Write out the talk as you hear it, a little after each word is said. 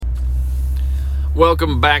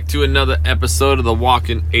Welcome back to another episode of the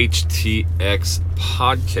WALKIN HTX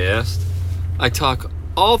podcast. I talk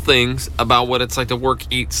all things about what it's like to work,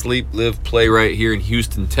 eat, sleep, live, play right here in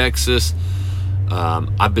Houston, Texas.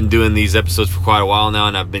 I've been doing these episodes for quite a while now,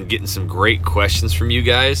 and I've been getting some great questions from you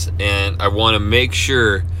guys, and I want to make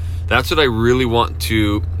sure that's what I really want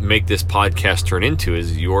to make this podcast turn into,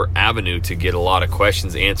 is your avenue to get a lot of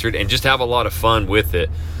questions answered and just have a lot of fun with it.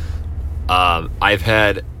 I've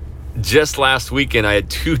had, just last weekend, I had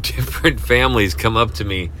two different families come up to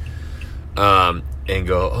me and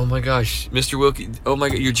go, "Oh my gosh, Mr. Wilkie, oh my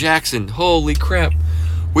God, you're Jackson. Holy crap.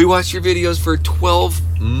 We watched your videos for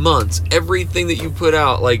 12 months. Everything that you put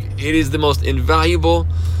out, like, it is the most invaluable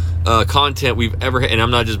content we've ever had." And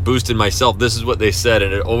I'm not just boosting myself. This is what they said.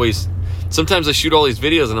 And it always, sometimes I shoot all these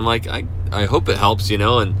videos and I'm like, I hope it helps,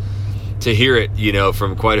 and to hear it,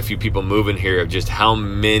 from quite a few people moving here of just how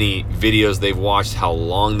many videos they've watched, how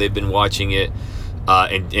long they've been watching it,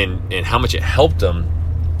 and how much it helped them.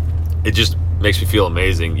 It just makes me feel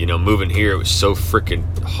amazing. Moving here, it was so freaking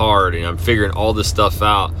hard, and I'm figuring all this stuff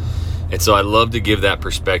out. And so I love to give that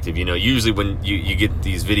perspective. Usually when you get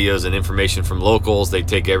these videos and information from locals, they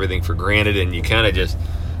take everything for granted, and you kind of just,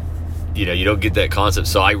 you don't get that concept.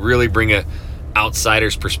 So I really bring a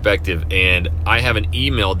outsider's perspective, and I have an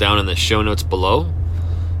email down in the show notes below.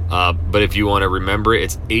 But if you want to remember it,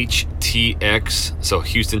 it's HTX, so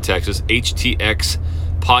Houston, Texas, HTX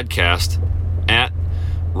podcast at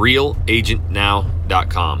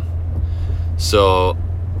realagentnow.com. So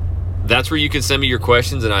that's where you can send me your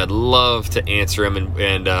questions, and I'd love to answer them.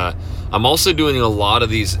 And I'm also doing a lot of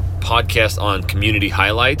these podcasts on community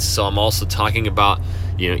highlights. So I'm also talking about,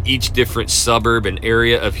 each different suburb and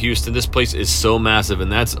area of Houston. This place is so massive,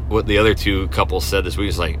 and that's what the other two couples said this week.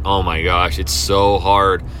 It's like, oh my gosh, it's so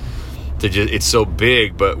hard to just, it's so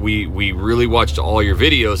big, but we really watched all your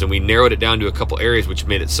videos, and we narrowed it down to a couple areas, which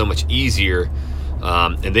made it so much easier.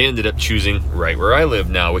 And they ended up choosing right where I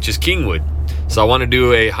live now, which is Kingwood. So I want to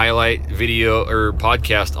do a highlight video or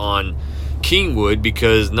podcast on Kingwood,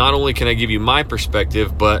 because not only can I give you my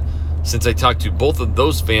perspective, but since I talked to both of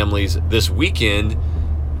those families this weekend,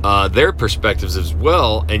 their perspectives as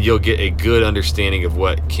well, and you'll get a good understanding of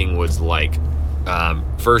what Kingwood's like.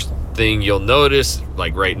 First thing you'll notice,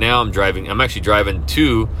 like right now, I'm actually driving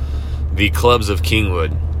to the clubs of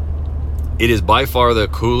Kingwood. It is by far the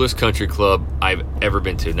coolest country club I've ever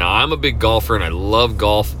been to. Now, I'm a big golfer, and I love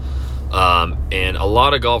golf. And a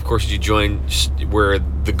lot of golf courses you join where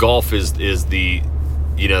the golf is the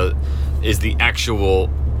actual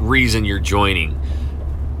reason you're joining.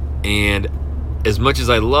 And as much as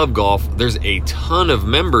I love golf, there's a ton of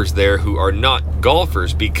members there who are not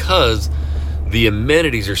golfers, because the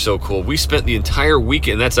amenities are so cool. We spent the entire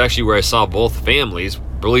weekend. That's actually where I saw both families.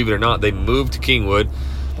 Believe it or not, they moved to Kingwood.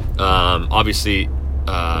 Obviously,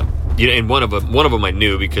 and one of them I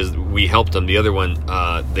knew because we helped them. The other one,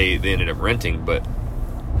 they ended up renting, but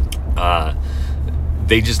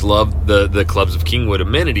they just love the clubs of Kingwood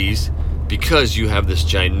amenities, because you have this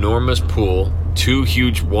ginormous pool, 2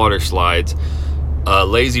 huge water slides, a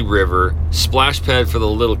lazy river, splash pad for the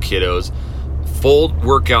little kiddos, full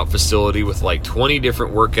workout facility with like 20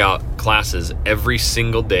 different workout classes every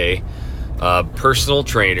single day, personal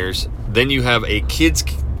trainers. Then you have a kids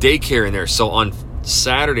daycare in there. So on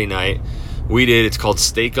Saturday night, it's called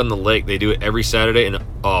Steak on the Lake. They do it every Saturday, and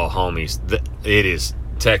oh, homies, it is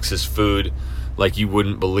Texas food like you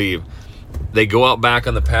wouldn't believe. They go out back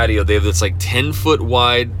on the patio. They have this like 10 foot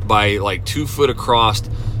wide by like 2 foot across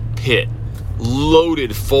pit,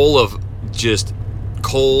 loaded full of just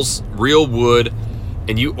coals, real wood,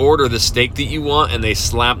 and you order the steak that you want, and they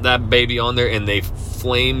slap that baby on there, and they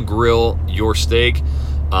flame grill your steak.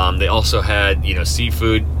 They also had,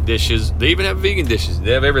 seafood dishes. They even have vegan dishes.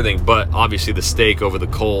 They have everything, but obviously the steak over the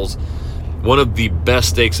coals. One of the best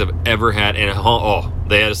steaks I've ever had. And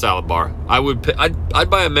they had a salad bar. I'd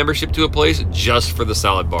buy a membership to a place just for the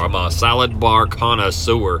salad bar. I'm a salad bar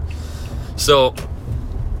connoisseur. So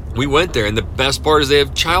we went there, and the best part is they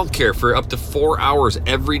have childcare for up to 4 hours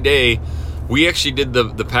every day. We actually did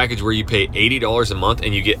the package where you pay $80 a month,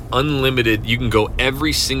 and you get unlimited. You can go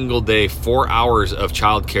every single day, 4 hours of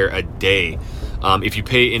childcare a day. If you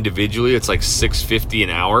pay individually, it's like $6.50 an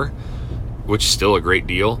hour, which is still a great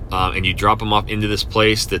deal. And you drop them off into this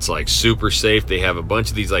place that's like super safe. They have a bunch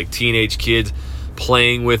of these like teenage kids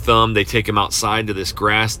playing with them. They take them outside to this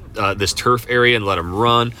grass, this turf area, and let them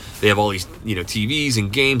run. They have all these, TVs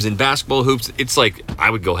and games and basketball hoops. It's like, I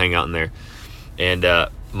would go hang out in there. And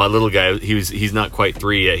my little guy, he's not quite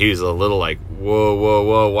 3 yet. He was a little like,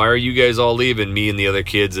 whoa, why are you guys all leaving? Me and the other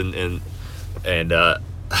kids, and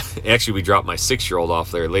actually, we dropped my 6-year-old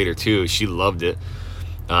off there later too. She loved it.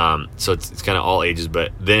 So it's kind of all ages.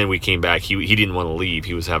 But then we came back. He didn't want to leave.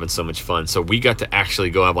 He was having so much fun. So we got to actually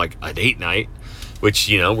go have like a date night, which,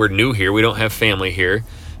 you know, we're new here. We don't have family here.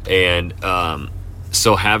 And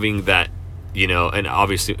so having that, you know, and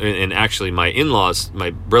obviously, and actually my in-laws,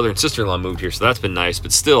 my brother and sister-in-law moved here. So that's been nice.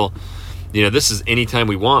 But still, you know, this is anytime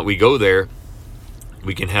we want, we go there.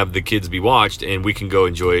 We can have the kids be watched, and we can go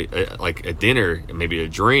enjoy like a dinner, maybe a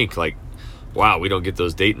drink. Like, wow, we don't get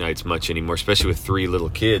those date nights much anymore, especially with 3 little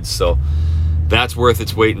kids. So that's worth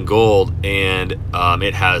its weight in gold. And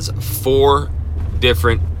it has 4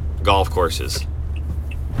 different golf courses.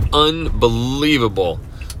 Unbelievable.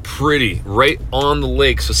 Pretty. Right on the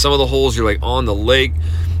lake. So some of the holes you're like on the lake.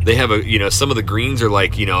 They have a, you know, some of the greens are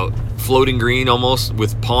like, you know, floating green almost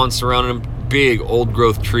with ponds surrounding them. Big old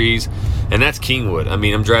growth trees. And that's Kingwood. I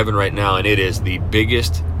mean, I'm driving right now, and it is the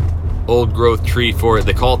biggest old growth tree forest.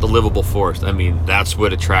 They call it the livable forest. I mean, that's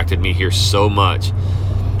what attracted me here so much.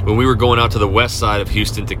 When we were going out to the west side of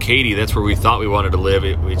Houston to Katy, that's where we thought we wanted to live.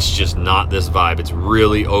 It's just not this vibe. It's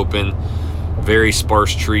really open, very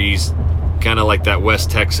sparse trees, kind of like that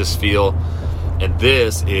West Texas feel. And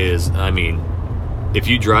this is, I mean, if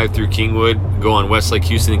you drive through Kingwood, go on Westlake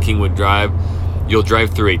Houston and Kingwood Drive, you'll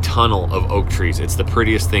drive through a tunnel of oak trees. It's the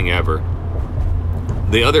prettiest thing ever.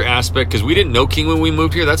 The other aspect, because we didn't know Kingwood when we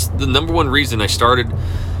moved here, that's the number one reason I started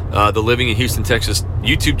the Living in Houston, Texas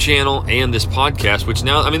YouTube channel and this podcast, which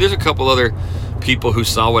now, I mean, there's a couple other people who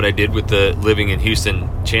saw what I did with the Living in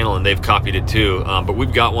Houston channel, and they've copied it too. But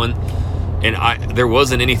we've got one, and there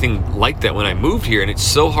wasn't anything like that when I moved here, and it's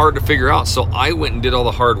so hard to figure out. So I went and did all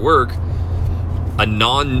the hard work, a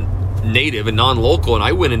non-native and non-local, and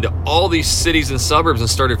I went into all these cities and suburbs and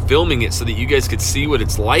started filming it so that you guys could see what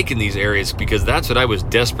it's like in these areas, because that's what I was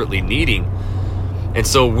desperately needing. And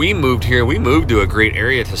so we moved here. We moved to a great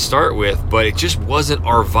area to start with, but it just wasn't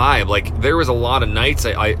our vibe. Like, there was a lot of nights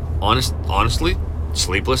I honestly,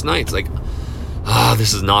 sleepless nights, like,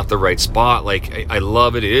 this is not the right spot. Like, I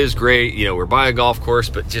love it. It is great. You know, we're by a golf course,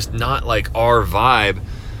 but just not like our vibe.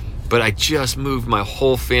 But I just moved my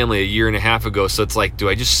whole family 1.5 years ago. So it's like, do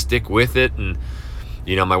I just stick with it? And,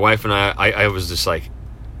 you know, my wife and I was just like,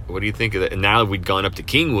 what do you think of that? And now we'd gone up to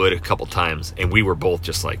Kingwood a couple times, and we were both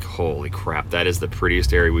just like, holy crap, that is the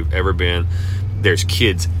prettiest area we've ever been. There's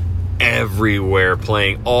kids everywhere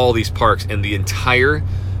playing all these parks, and the entire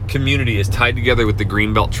community is tied together with the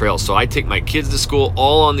Greenbelt Trail. So I take my kids to school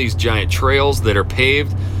all on these giant trails that are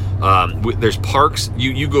paved. There's parks.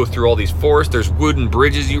 You go through all these forests. There's wooden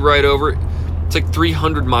bridges you ride over. It's like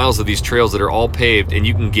 300 miles of these trails that are all paved, and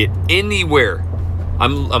you can get anywhere.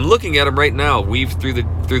 I'm looking at them right now, weaved through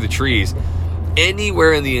the trees,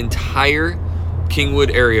 anywhere in the entire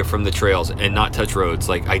Kingwood area from the trails, and not touch roads.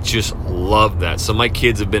 Like, I just love that. So my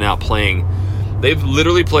kids have been out playing. They've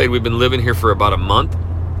literally played. We've been living here for about a month.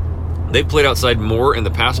 They've played outside more in the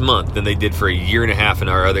past month than they did for 1.5 years in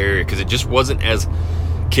our other area, because it just wasn't as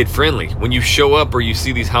kid friendly. When you show up or you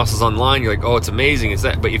see these houses online, you're like, oh, it's amazing, it's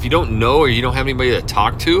that. But if you don't know, or you don't have anybody to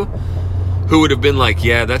talk to who would have been like,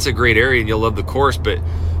 yeah, that's a great area and you'll love the course, but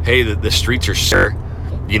hey, the streets are sure,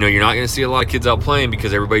 you know, you're not going to see a lot of kids out playing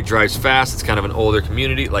because everybody drives fast. It's kind of an older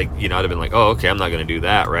community. Like, you know, I'd have been like, oh, okay, I'm not going to do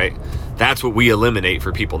that, right? That's what we eliminate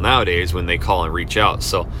for people nowadays when they call and reach out.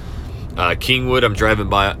 So Kingwood, I'm driving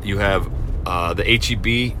by, you have the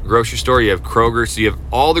HEB grocery store, you have Kroger, so you have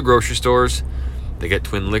all the grocery stores. They got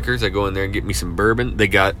Twin Liquors. I go in there and get me some bourbon. They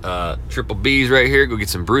got Triple B's right here. Go get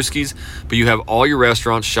some brewskis. But you have all your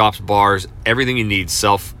restaurants, shops, bars, everything you need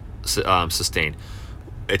self-sustained.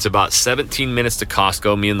 It's about 17 minutes to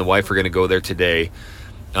Costco. Me and the wife are going to go there today.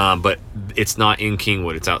 But it's not in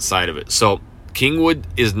Kingwood. It's outside of it. So Kingwood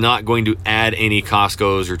is not going to add any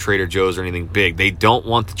Costco's or Trader Joe's or anything big. They don't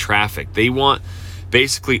want the traffic. They want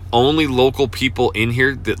basically only local people in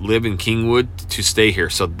here that live in Kingwood to stay here.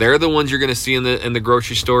 So they're the ones you're going to see in the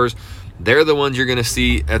grocery stores. They're the ones you're going to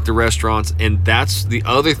see at the restaurants. And that's the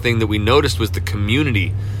other thing that we noticed was the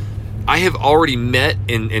community. I have already met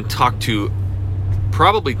and talked to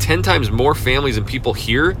probably 10 times more families and people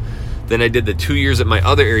here than I did the 2 years at my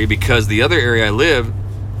other area, because the other area I live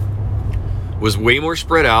was way more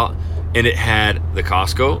spread out, and it had the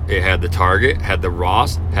Costco, it had the Target, had the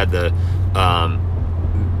Ross, had the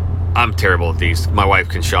I'm terrible at these. My wife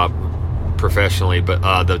can shop professionally,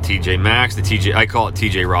 but the TJ Maxx, I call it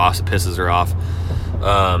TJ Ross. It pisses her off.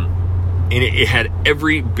 And it had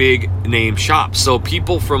every big name shop. So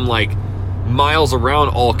people from like miles around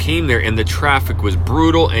all came there, and the traffic was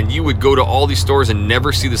brutal, and you would go to all these stores and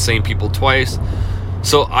never see the same people twice.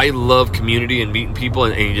 So I love community and meeting people,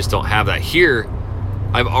 and you just don't have that here.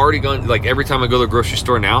 I've already gone, like every time I go to the grocery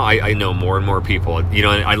store now, I know more and more people, you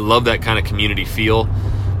know, and I love that kind of community feel.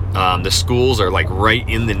 The schools are like right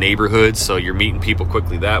in the neighborhood, so you're meeting people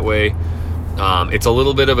quickly that way. It's a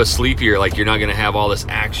little bit of a sleepier, like you're not going to have all this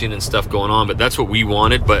action and stuff going on, but that's what we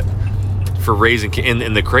wanted. But for raising,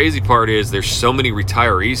 and the crazy part is there's so many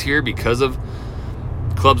retirees here because of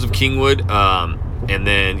Clubs of Kingwood, and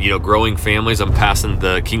then, you know, growing families. I'm passing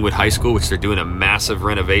the Kingwood High School, which they're doing a massive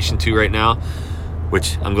renovation to right now,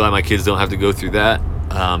 which I'm glad my kids don't have to go through that,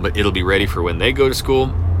 but it'll be ready for when they go to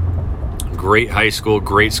school. Great high school,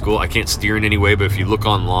 great school. I can't steer in any way, but if you look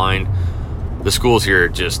online, the schools here are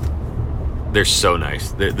just, they're so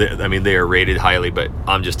nice. I mean, they are rated highly, but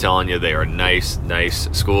I'm just telling you, they are nice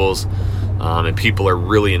schools, and people are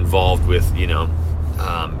really involved with, you know,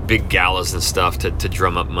 big galas and stuff to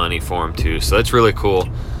drum up money for them too. So that's really cool.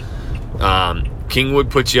 Kingwood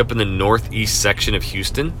puts you up in the northeast section of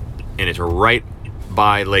Houston, and it's right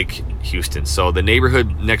by Lake Houston. So the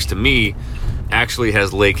neighborhood next to me actually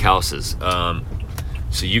has lake houses.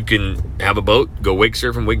 So you can have a boat, go wake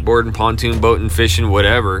surfing, wakeboarding, pontoon boating, fishing,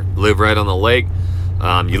 whatever, live right on the lake.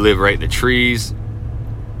 You live right in the trees.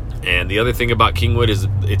 And the other thing about Kingwood is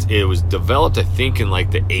it was developed, I think, in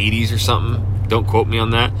like the 80s or something. Don't quote me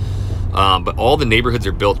on that. But all the neighborhoods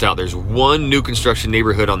are built out. There's one new construction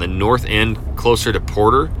neighborhood on the north end closer to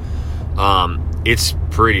Porter. It's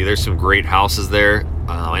pretty. There's some great houses there.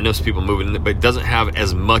 I know some people moving in, but it doesn't have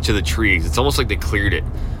as much of the trees. It's almost like they cleared it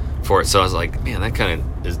for it. So I was like, man, that kind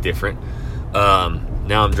of is different.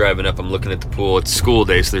 Now I'm driving up, I'm looking at the pool. It's school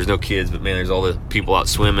day, so there's no kids, but man, there's all the people out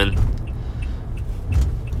swimming.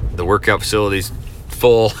 The workout facility's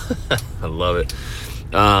full. I love it.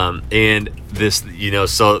 And this, you know,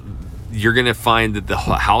 so you're going to find that the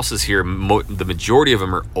houses here, the majority of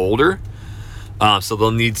them are older. So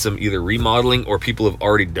they'll need some either remodeling, or people have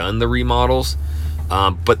already done the remodels.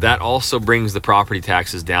 But that also brings the property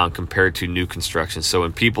taxes down compared to new construction. So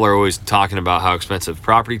when people are always talking about how expensive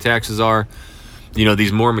property taxes are, you know,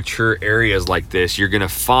 these more mature areas like this, you're going to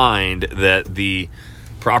find that the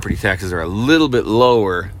property taxes are a little bit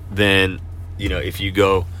lower than, you know, if you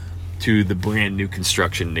go to the brand new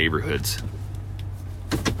construction neighborhoods.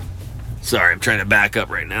 Sorry, I'm trying to back up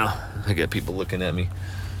right now. I got people looking at me.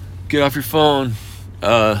 Get off your phone,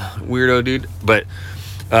 weirdo dude. But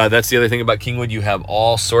that's the other thing about Kingwood. You have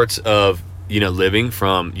all sorts of, you know, living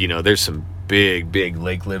from, you know, there's some big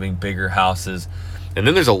lake living, bigger houses. And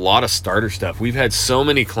then there's a lot of starter stuff. We've had so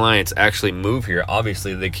many clients actually move here.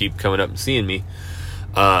 Obviously, they keep coming up and seeing me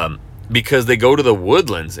because they go to the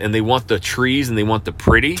woodlands and they want the trees and they want the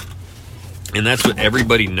pretty. And that's what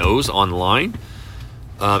everybody knows online.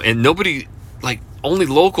 And nobody, like, only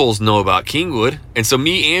locals know about Kingwood. And so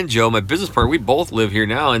me and Joe, my business partner, we both live here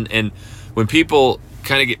now. And when people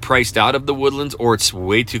kind of get priced out of the woodlands, or it's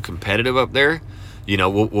way too competitive up there, you know,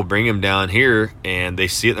 we'll bring them down here and they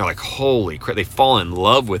see it and they're like, holy crap, they fall in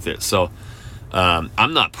love with it. So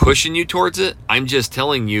I'm not pushing you towards it. I'm just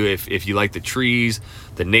telling you, if you like the trees,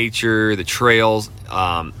 the nature, the trails,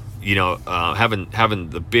 you know, having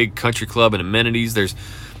the big country club and amenities. There's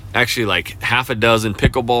actually like half a dozen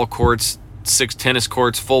pickleball courts, 6 tennis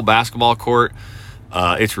courts, full basketball court.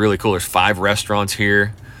 It's really cool. There's 5 restaurants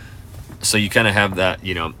here. So you kind of have that,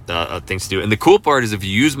 you know, things to do. And the cool part is if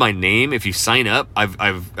you use my name, if you sign up,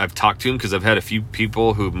 I've talked to them because I've had a few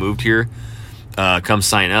people who've moved here come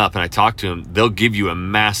sign up, and I talked to them. They'll give you a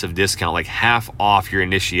massive discount, like half off your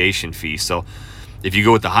initiation fee. So if you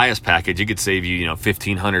go with the highest package, it could save you, you know,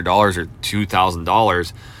 $1,500 or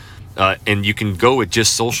 $2,000. And you can go with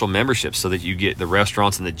just social memberships so that you get the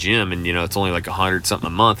restaurants and the gym, and, you know, it's only like $100 something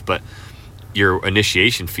a month, but your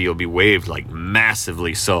initiation fee will be waived like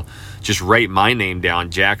massively. So just write my name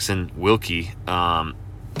down, Jackson Wilkie.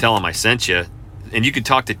 Tell him I sent you, and you can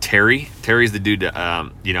talk to Terry. Terry's the dude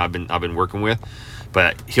that, you know, I've been working with,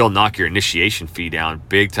 but he'll knock your initiation fee down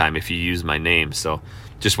big time if you use my name. So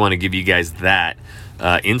just want to give you guys that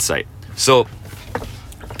insight. So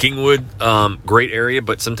Kingwood, great area,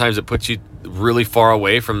 but sometimes it puts you really far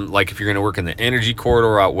away from, like, if you're going to work in the energy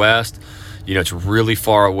corridor out west, you know, it's really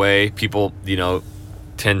far away. People, you know,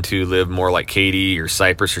 tend to live more like Katy or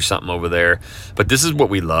Cypress or something over there. But this is what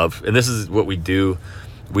we love, and this is what we do.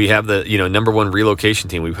 We have the, you know, #1 relocation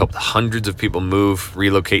team. We've helped hundreds of people move,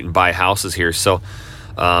 relocate, and buy houses here. So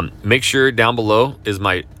make sure down below is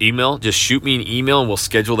my email. Just shoot me an email, and we'll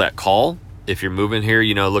schedule that call. If you're moving here,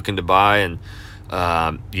 you know, looking to buy and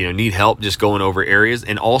you know, need help just going over areas,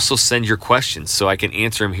 and also send your questions so I can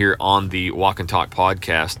answer them here on the Walk and Talk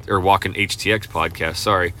podcast, or Walk and HTX podcast.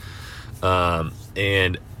 Sorry.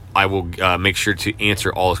 And I will make sure to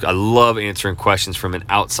answer all. I love answering questions from an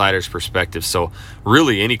outsider's perspective. So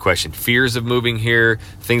really any question, fears of moving here,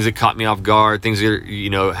 things that caught me off guard, things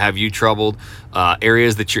that, have you troubled,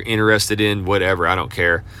 areas that you're interested in, whatever, I don't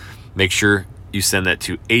care. Make sure you send that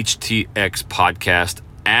to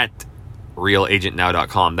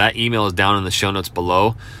htxpodcast@realagentnow.com. That email is down in the show notes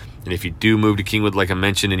below. And if you do move to Kingwood, like I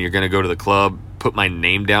mentioned, and you're going to go to the club, put my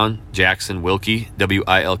name down, Jackson Wilkie,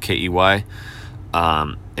 Wilkey.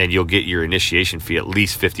 And you'll get your initiation fee at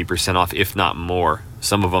least 50% off, if not more.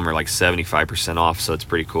 Some of them are like 75% off, so it's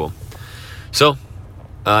pretty cool. So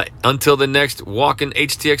until the next Walkin'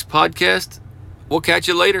 HTX podcast, we'll catch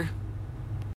you later.